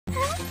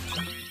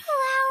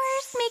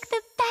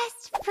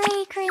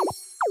fragrant.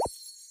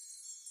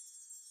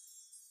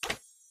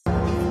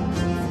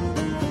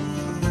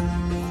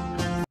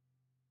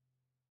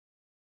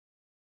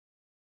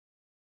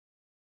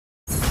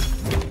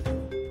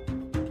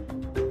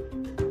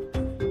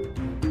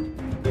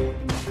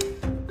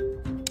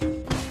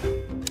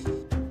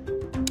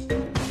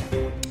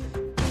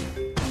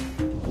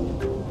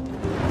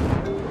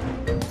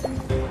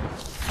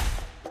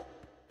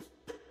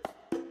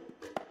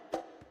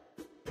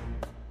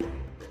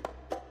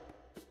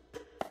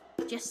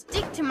 Just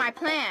stick to my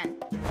plan.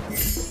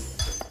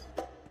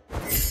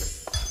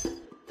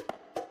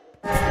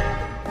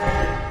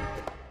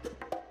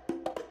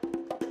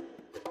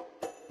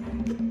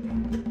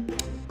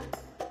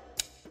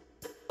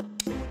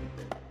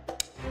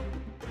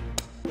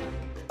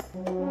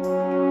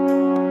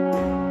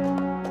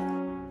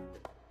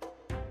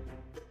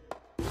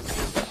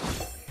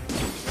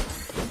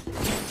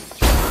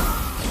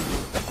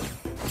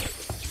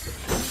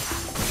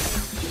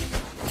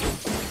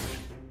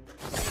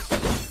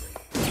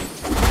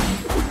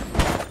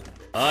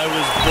 I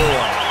was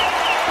born.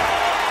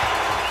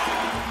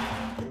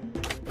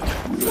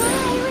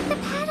 Fly with the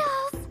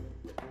petals.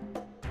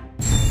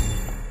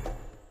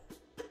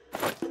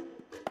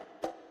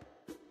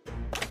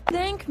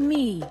 Thank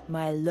me,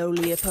 my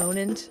lowly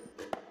opponent.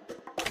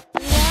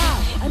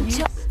 Wow,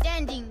 until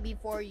Standing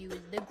before you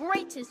is the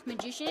greatest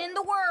magician in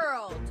the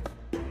world.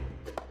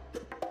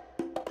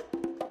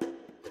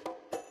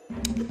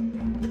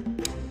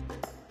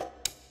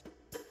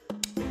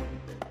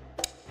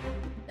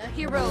 The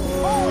hero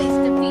always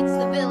defeats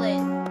the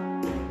villain.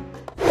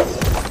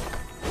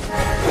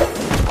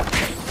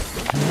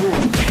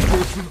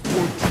 Doesn't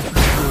want to be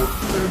your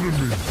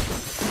enemy.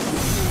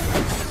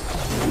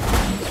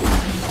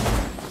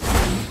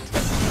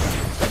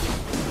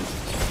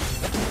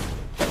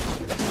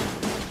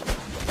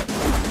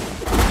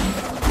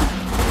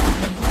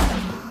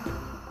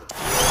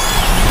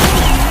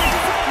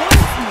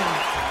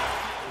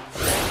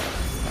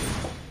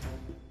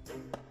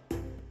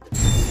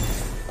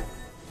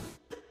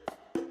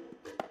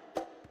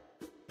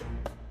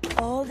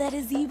 all that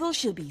is evil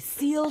shall be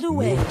sealed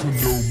away. Want to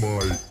know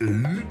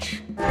my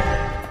age?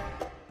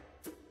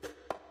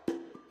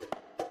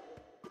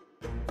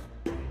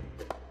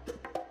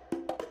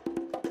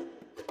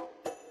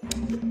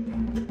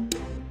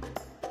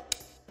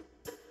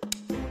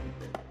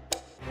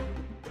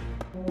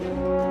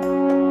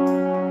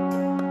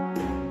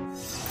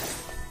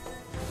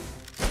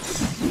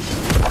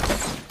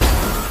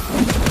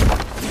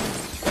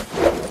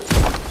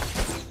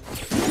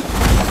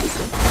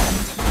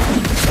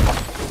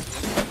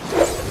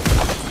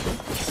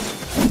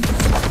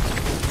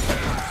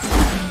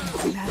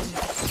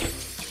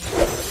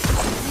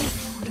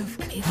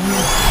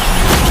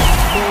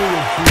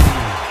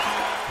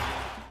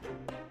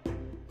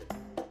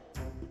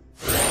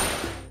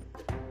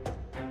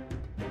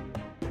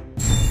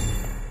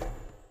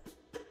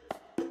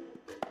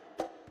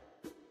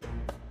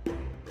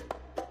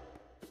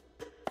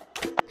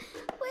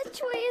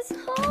 Which way is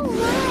home?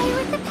 Fly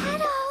with the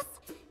petals.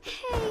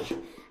 Hey,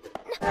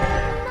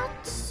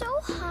 not so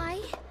high.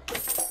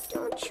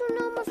 Don't you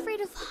know I'm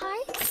afraid of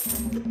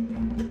heights?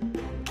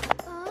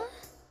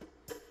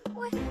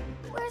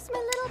 Where's my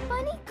little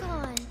bunny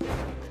gone?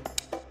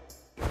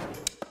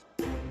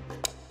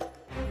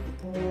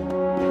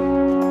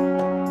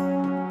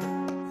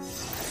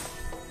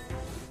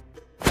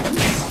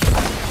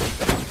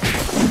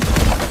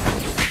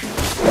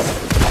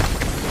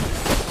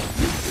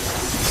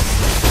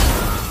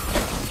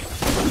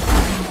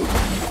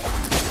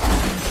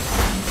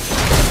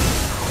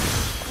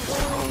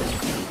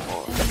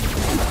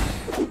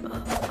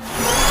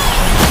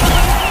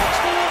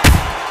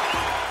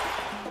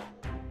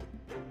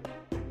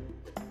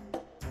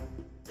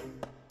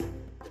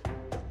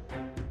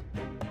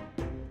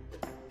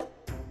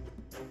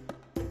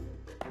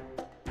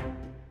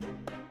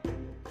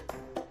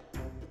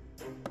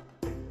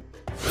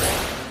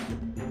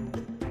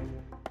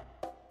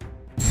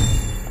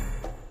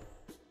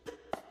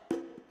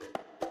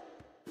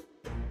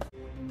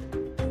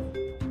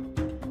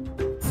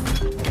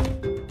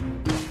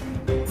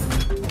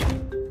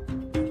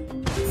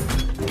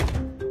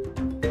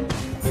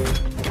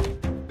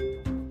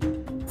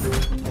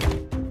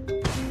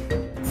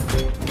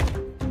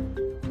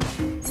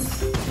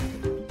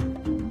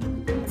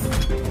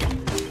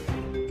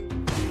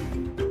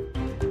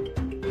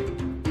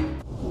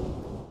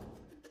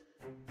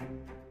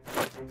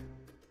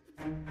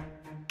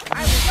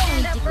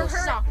 Never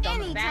soft on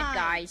the bad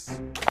guys.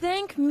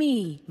 Thank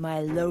me,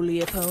 my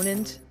lowly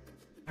opponent.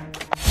 1,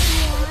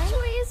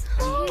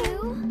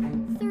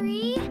 2,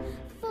 3,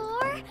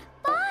 4,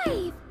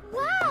 5.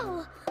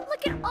 Wow!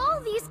 Look at all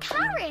these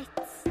carrots.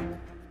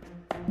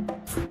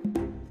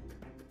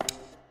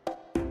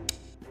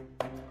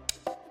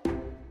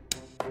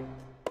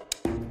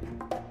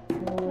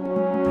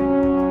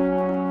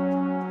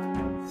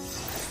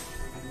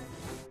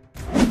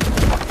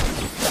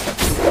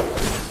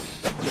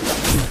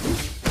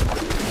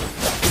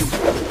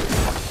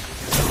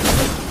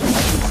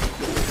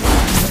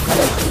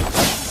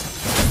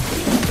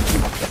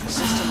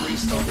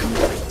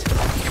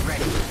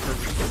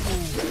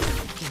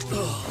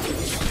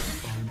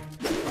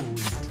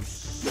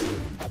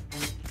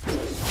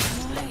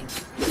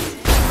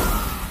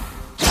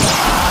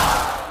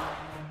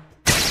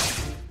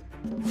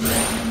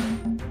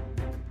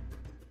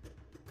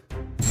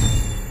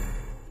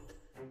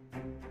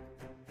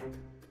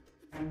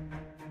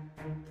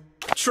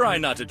 Try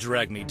not to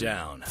drag me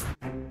down.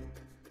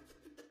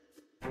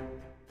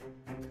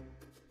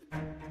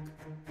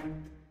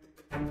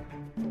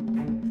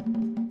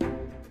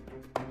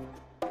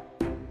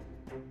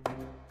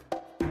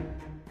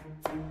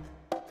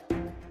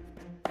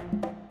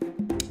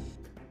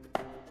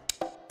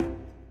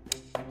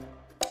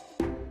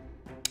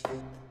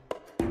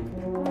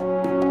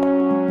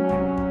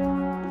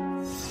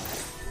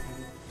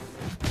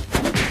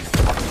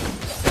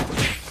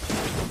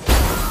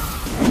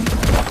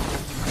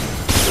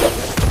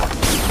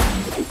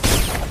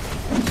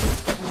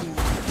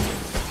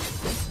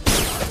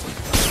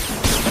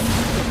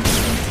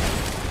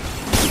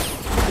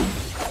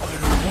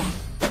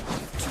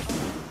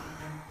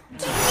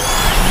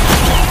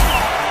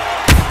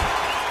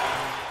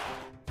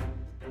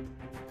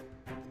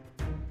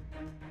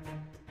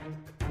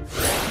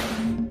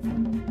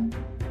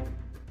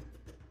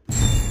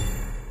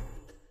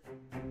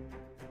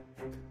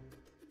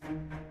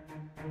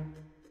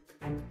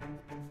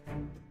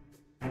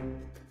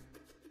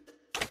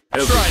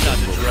 Try not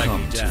to drag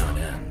me down.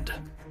 End.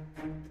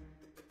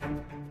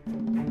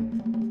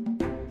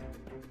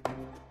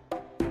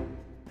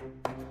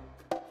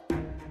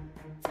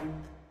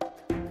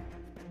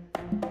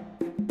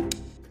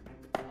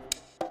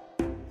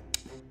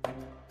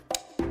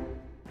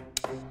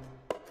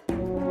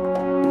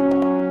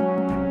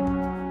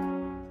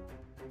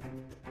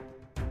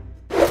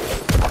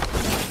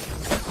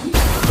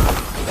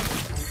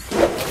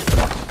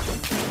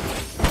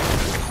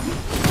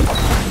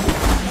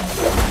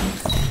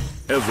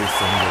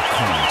 Everything will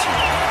come to an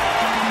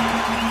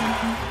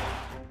end.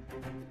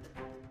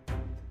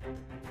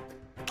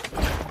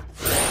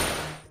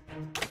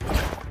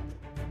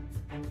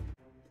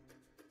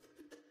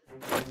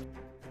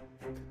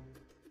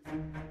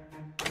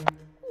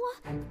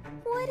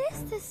 What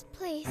is this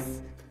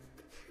place?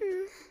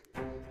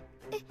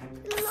 It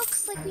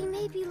looks like we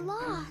may be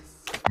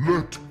lost.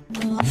 Let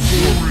worry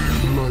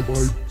like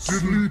I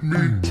didn't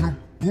mean to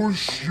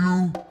push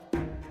you.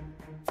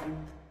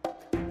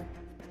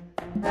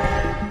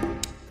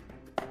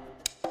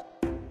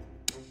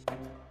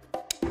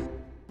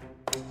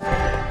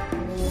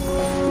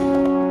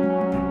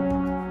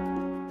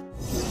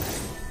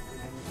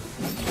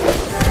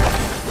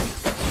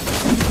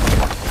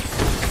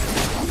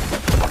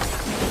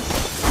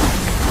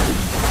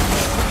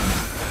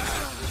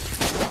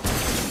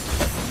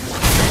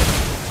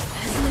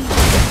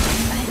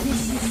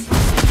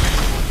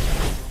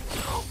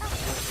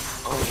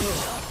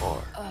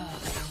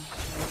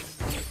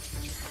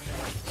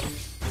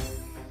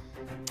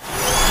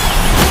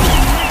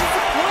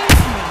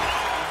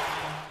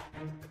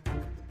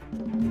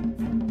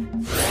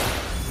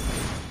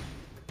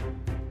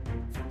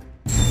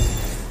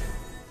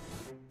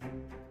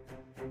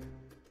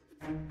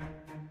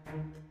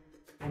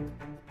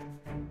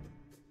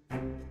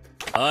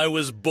 I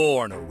was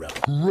born a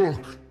rebel.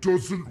 Rock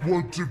doesn't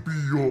want to be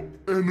your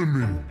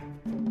enemy.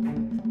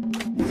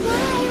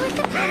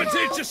 I'ma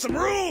teach you some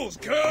rules,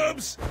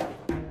 Cubs!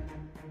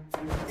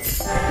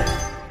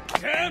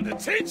 Time to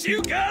teach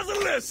you guys a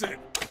lesson!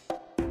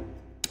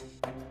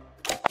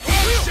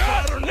 One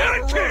shot or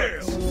not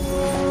kill!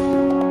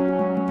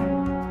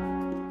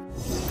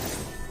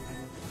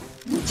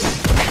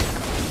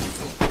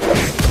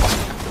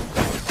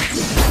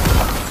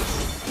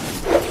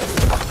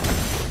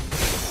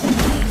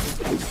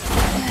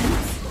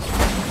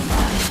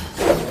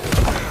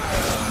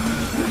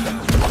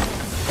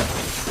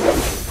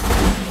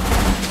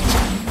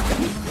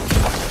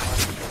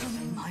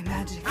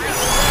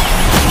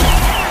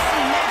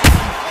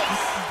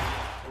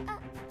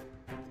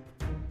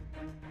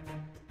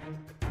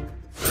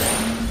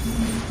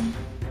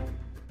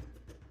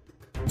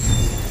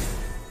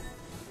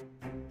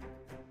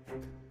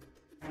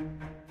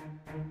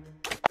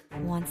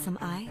 Want some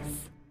ice?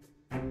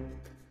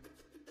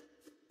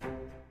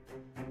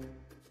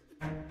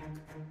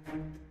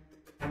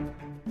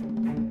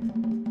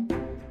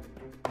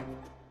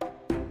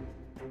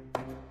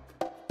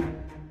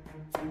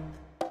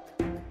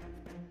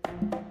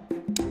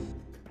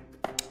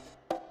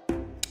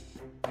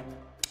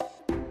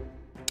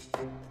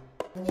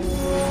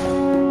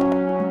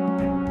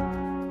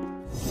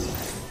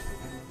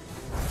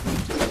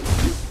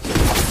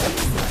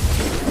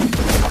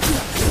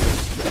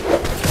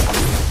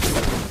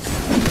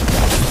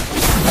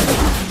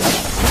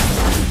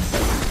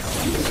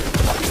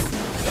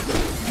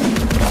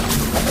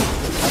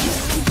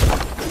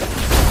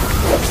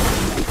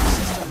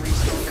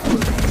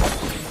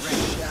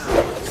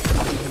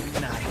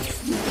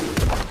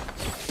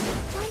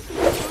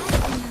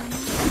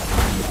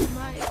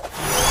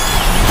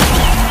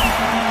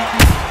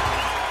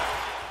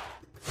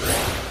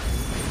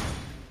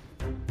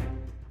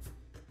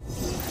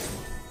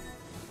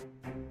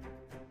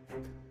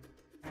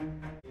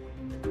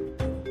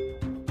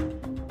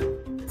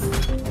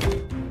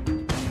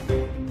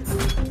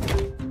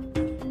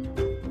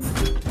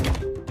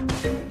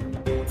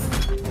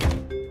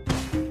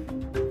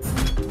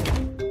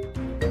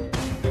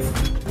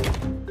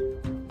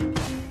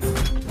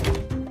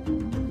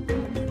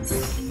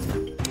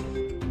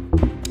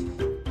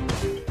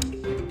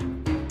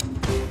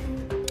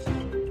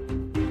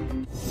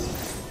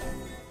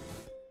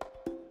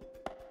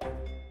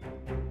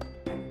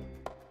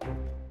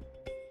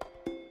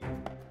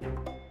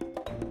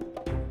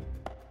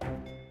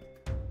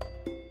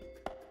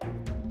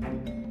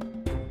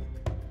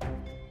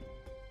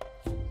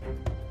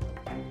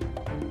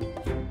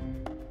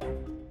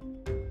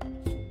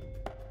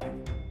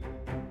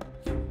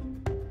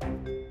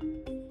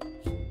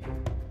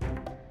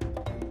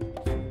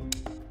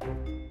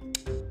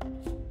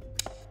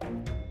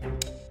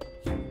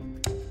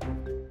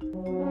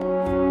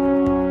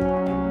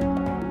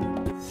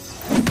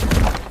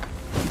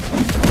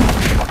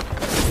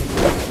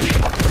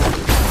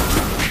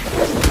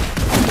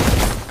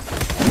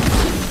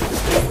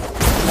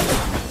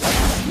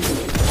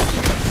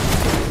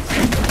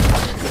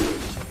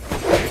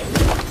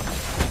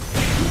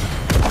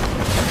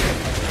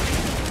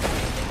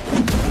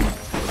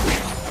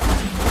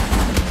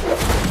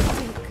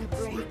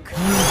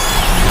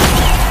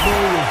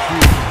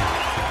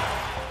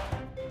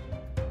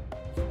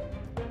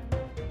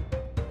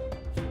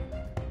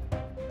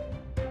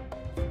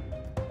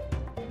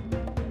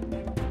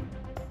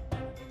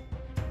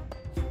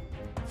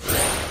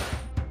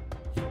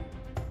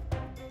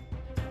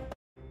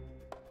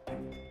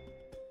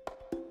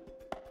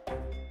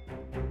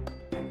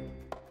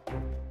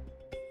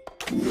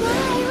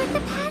 Fly with the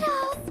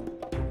petals.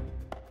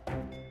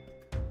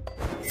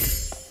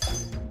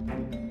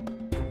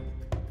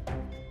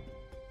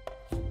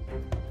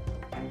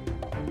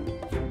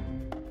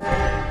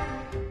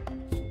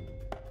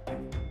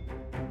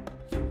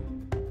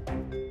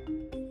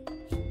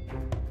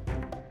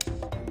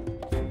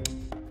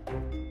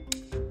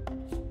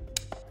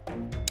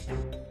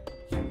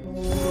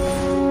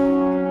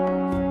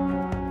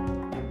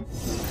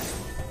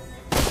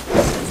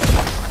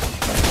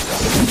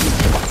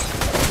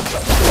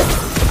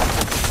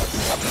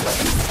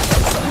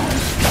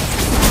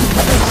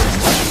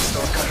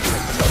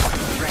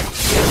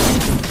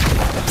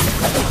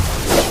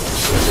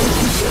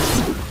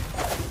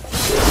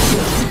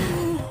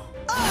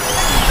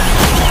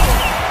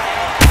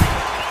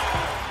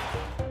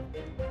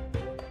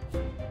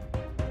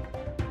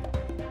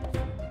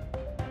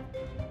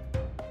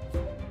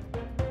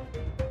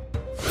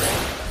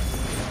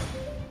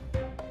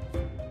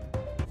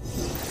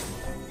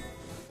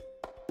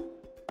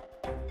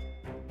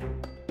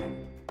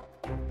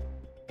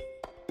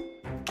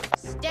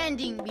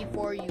 Standing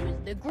before you is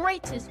the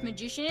greatest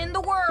magician in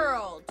the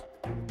world.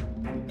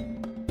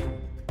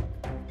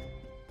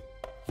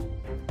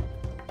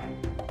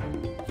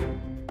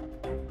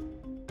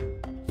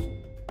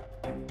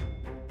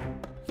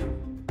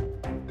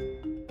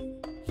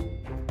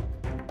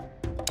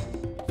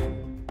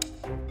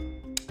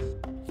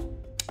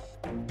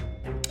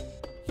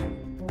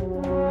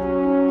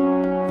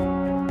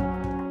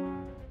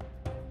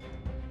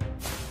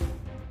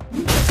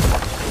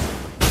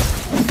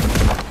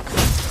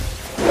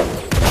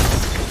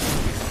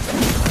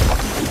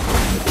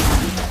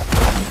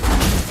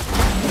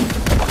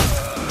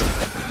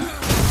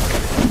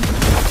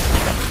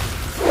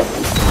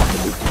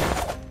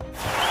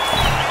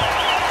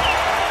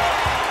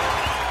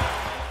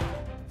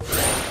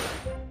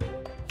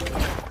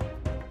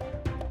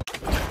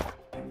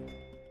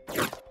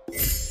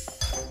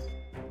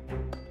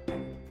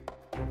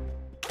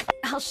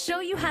 I'll show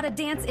you how to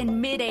dance in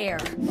midair.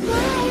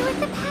 Fly with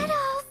the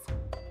petals.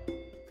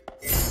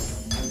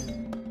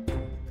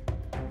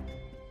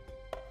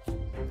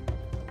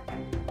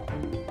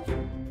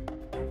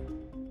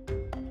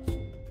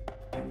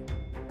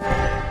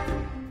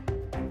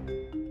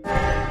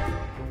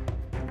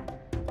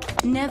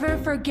 Never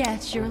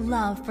forget your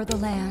love for the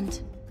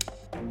land.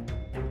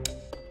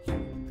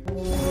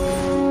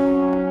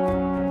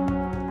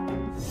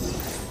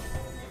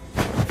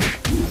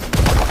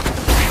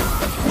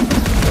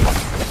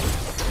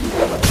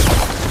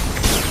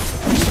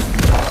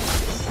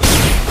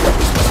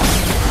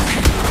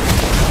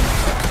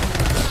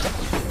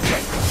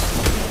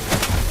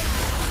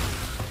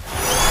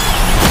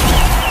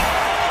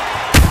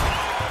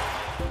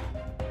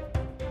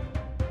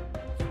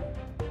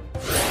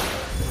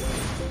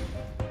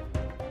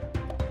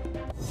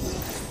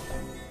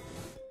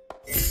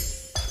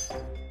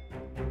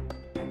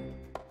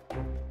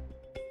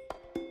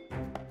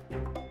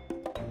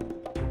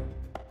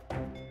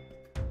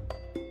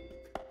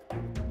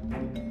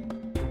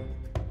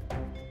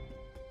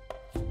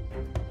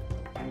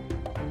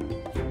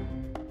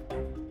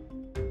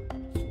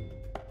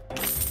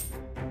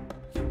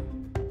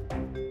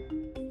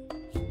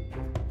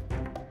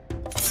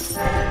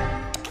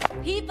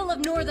 People of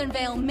Northern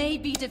Vale may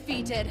be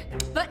defeated,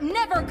 but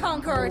never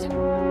conquered!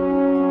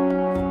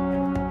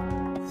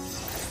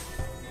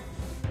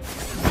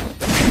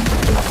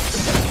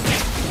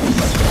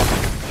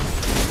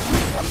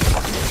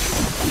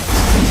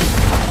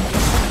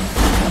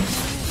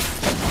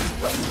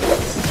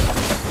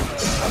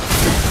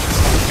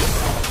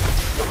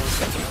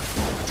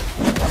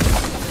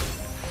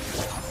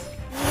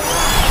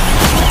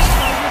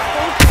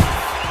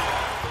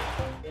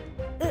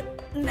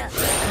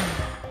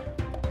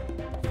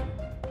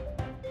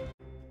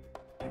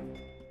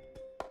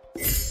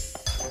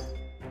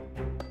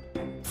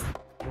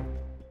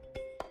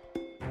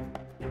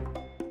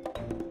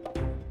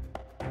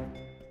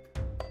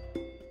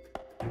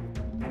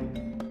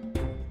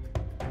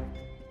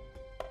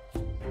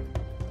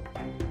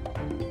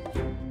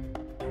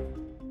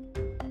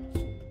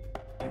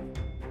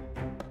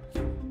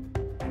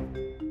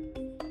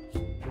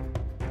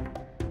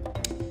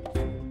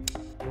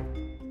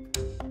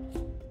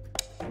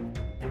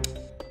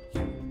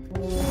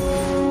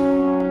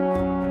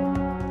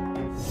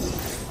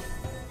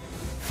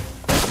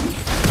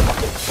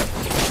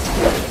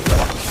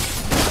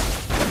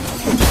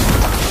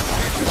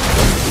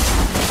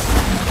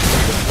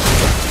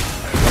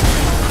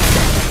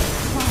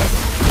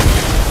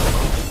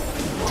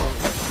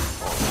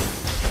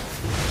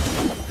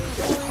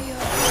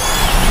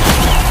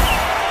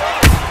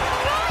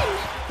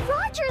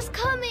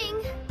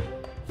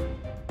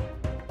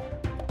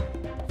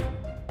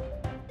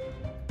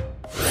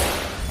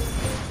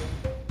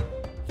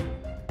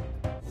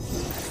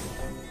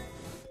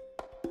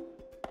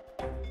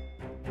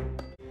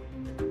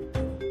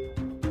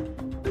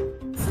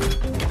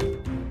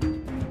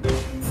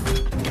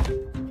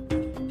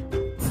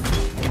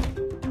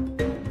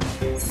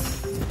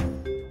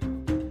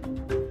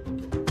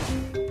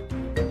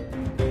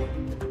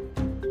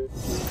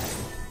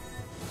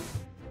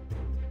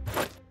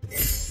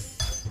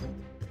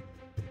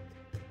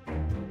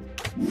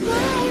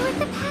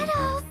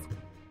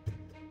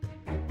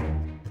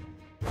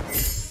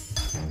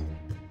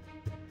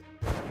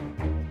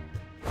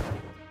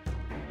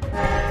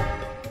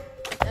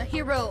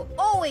 hero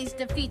always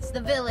defeats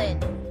the villain.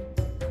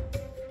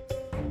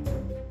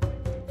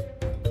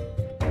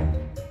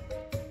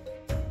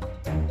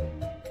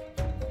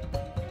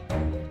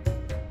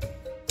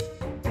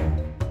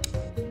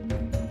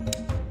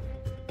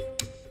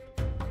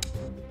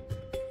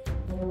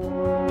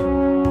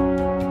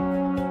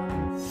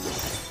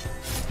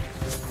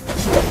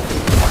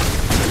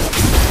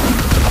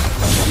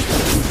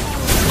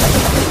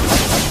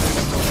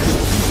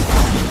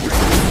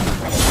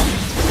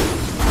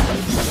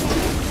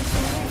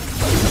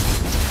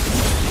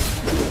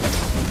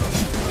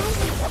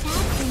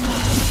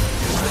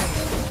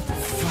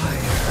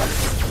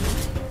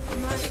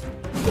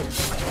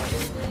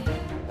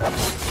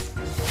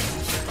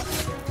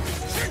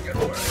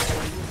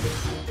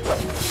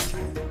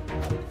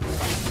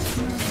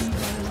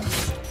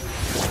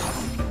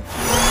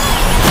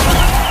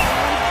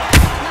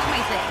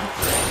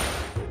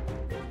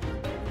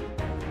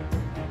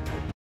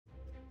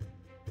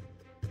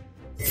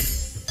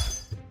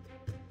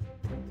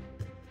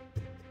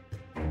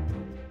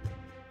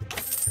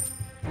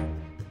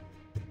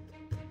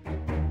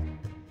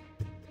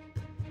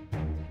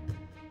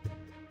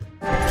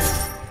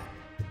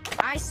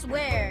 I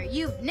swear,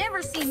 you've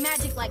never seen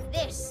magic like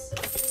this.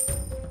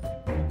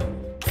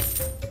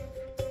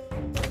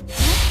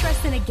 Let's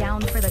dress in a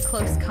gown for the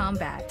close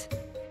combat.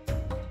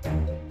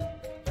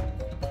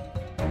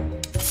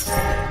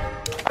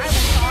 I will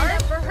stand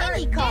up for her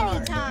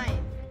anytime.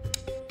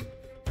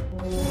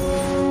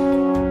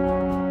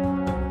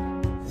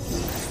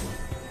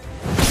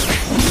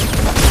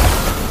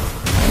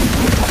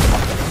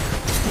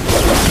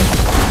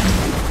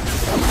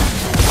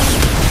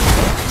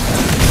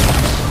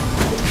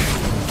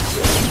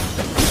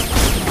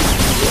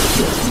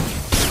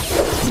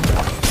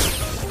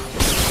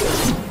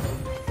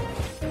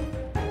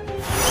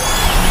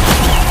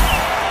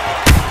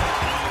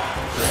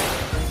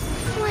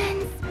 When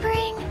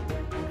spring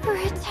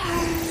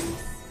returns.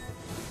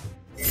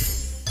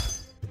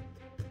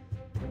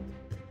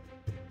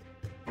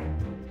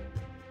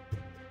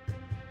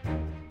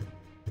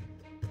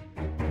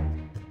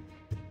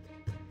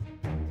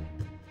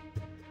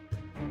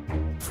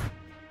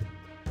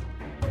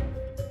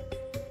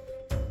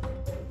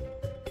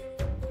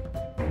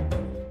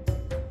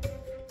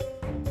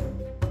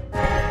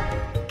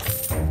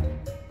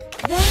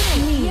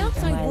 The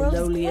outside my world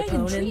lowly is quite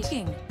opponent.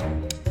 intriguing.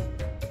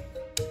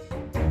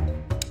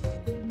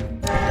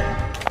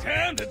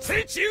 Time to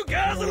teach you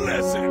guys a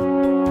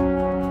lesson.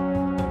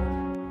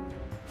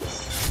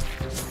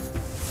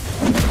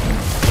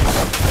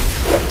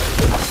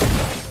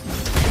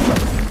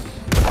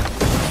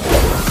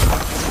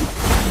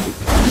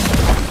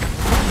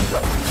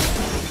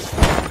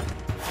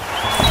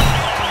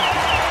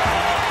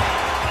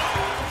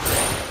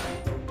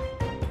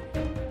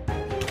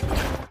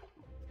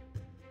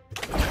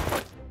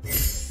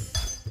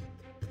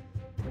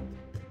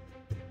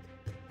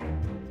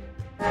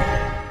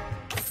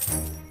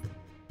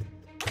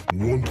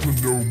 Want to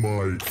know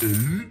my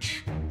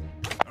age?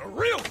 A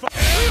real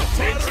fighter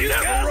teach you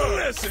guys a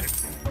lesson.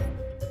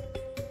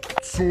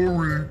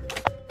 Sorry.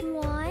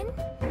 1,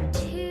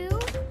 2,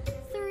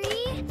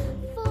 3,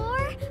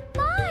 4,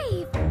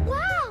 5.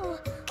 Wow!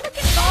 Look at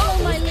Follow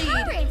all my these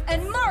lead carrots.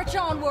 and march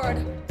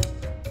onward.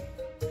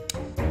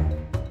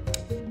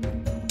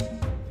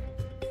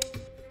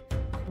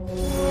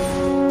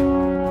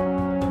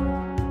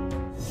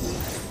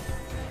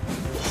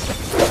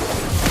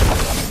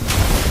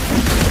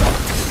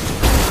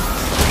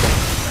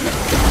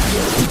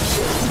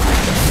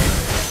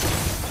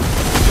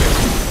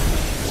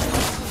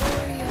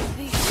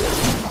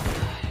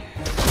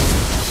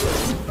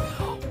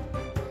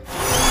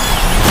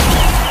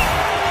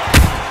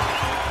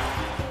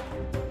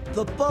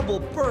 The bubble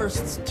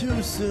bursts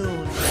too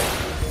soon.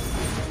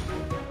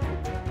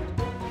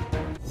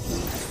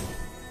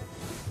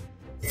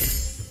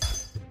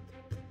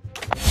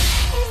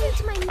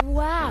 Isn't my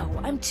Wow,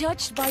 I'm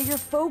touched by your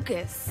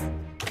focus.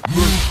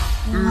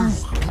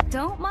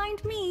 Don't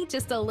mind me,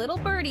 just a little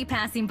birdie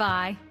passing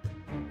by.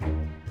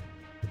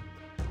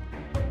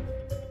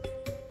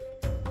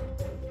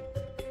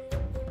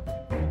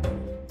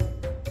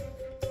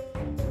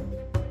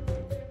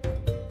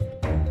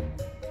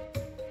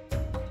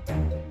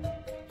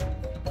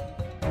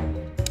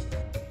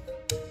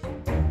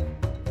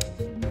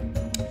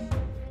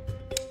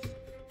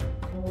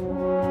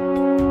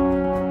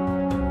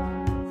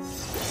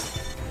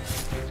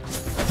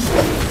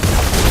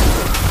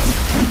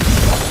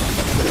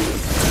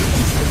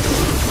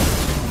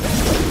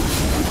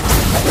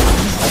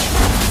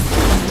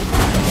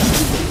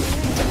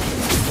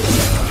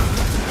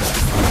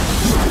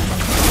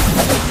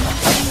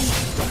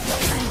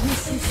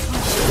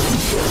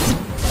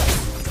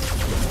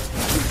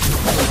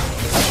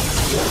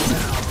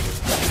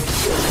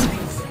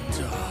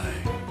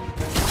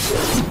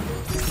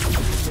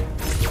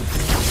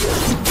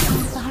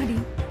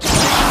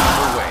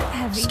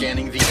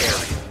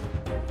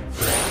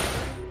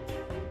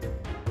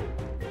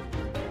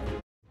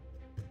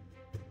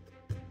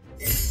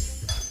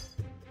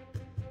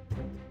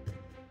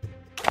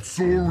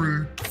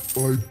 sorry.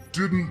 I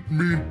didn't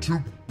mean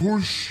to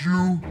push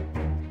you.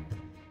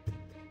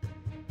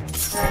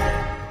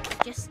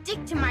 Just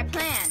stick to my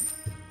plan.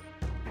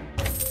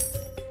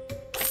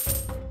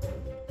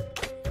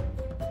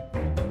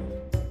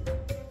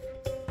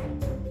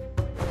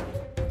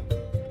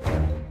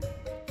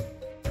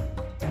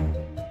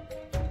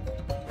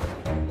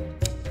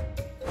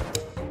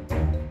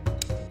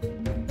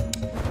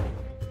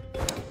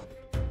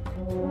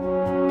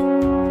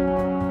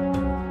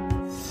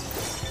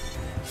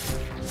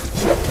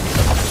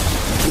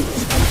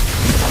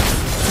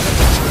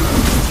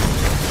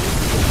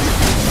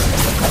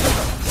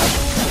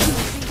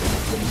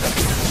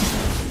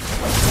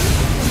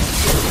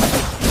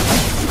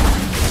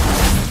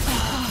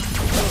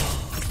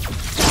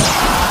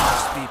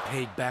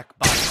 Paid back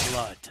by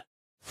blood.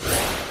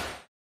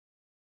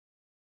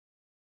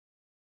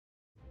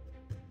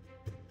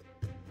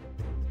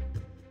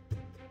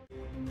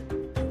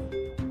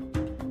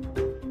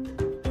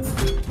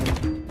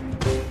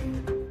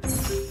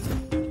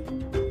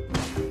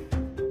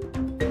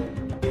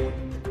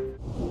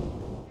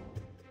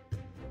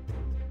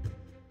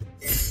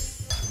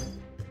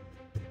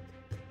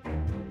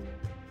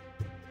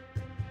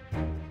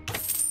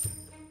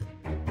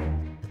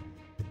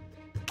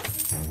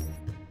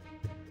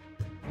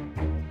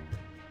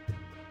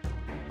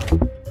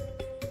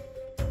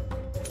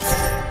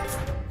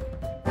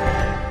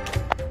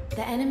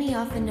 The enemy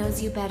often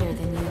knows you better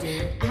than you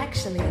do.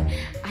 Actually,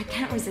 I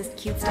can't resist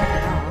cute stuff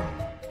at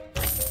all.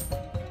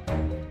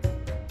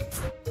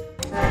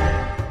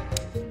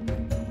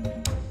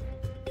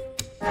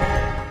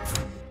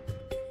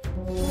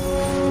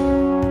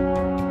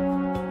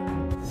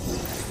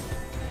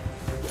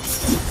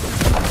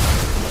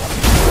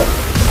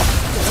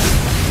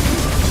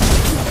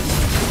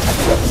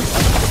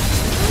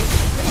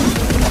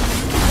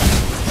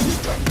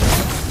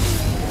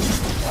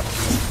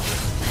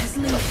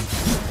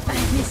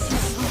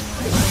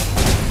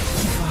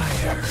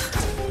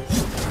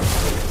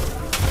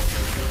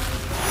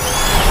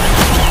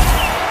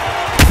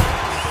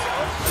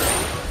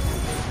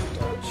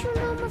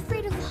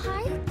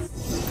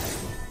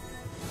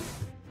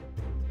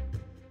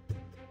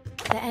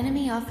 The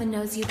enemy often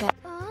knows you better.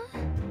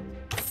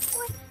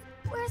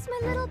 Where's my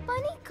little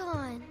bunny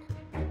gone?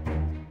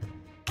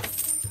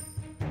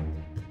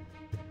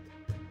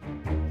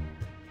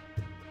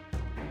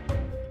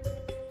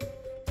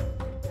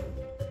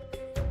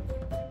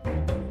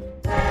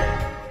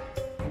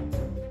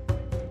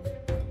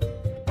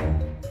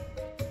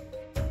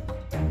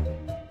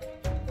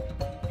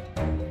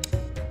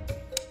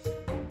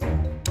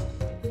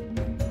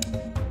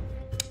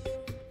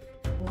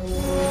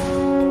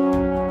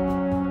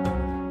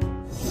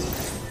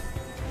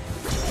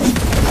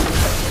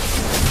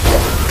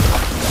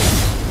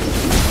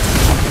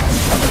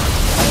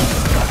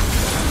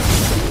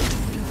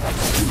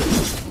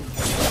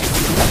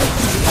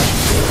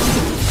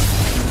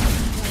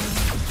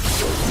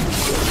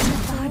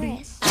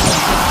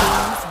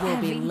 will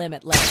be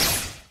limitless.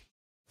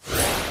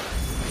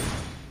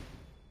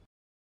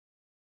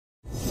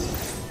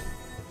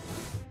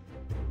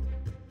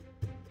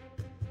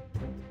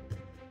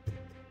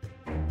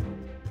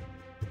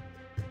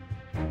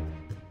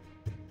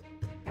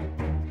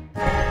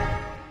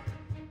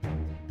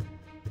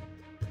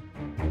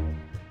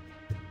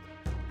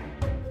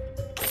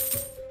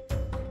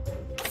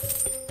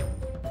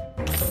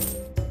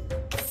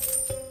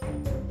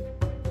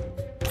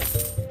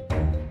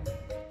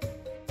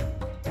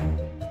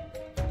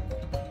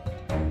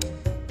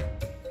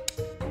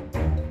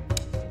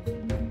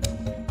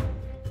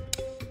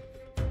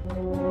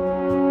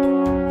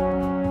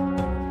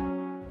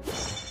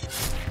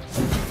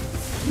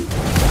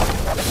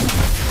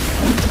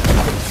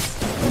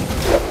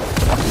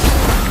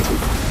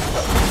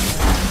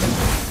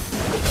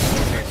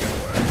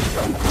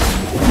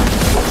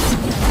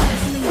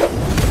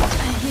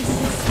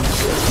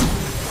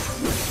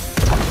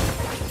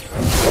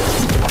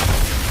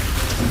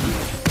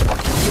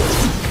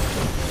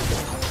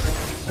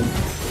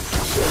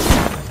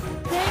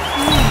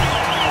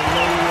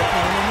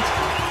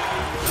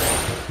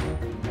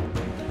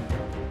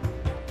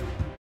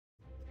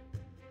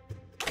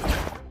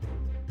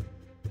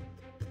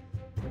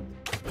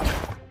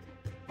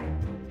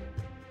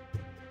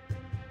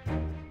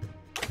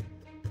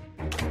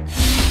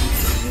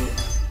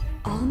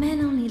 All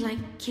men only like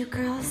cute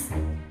girls?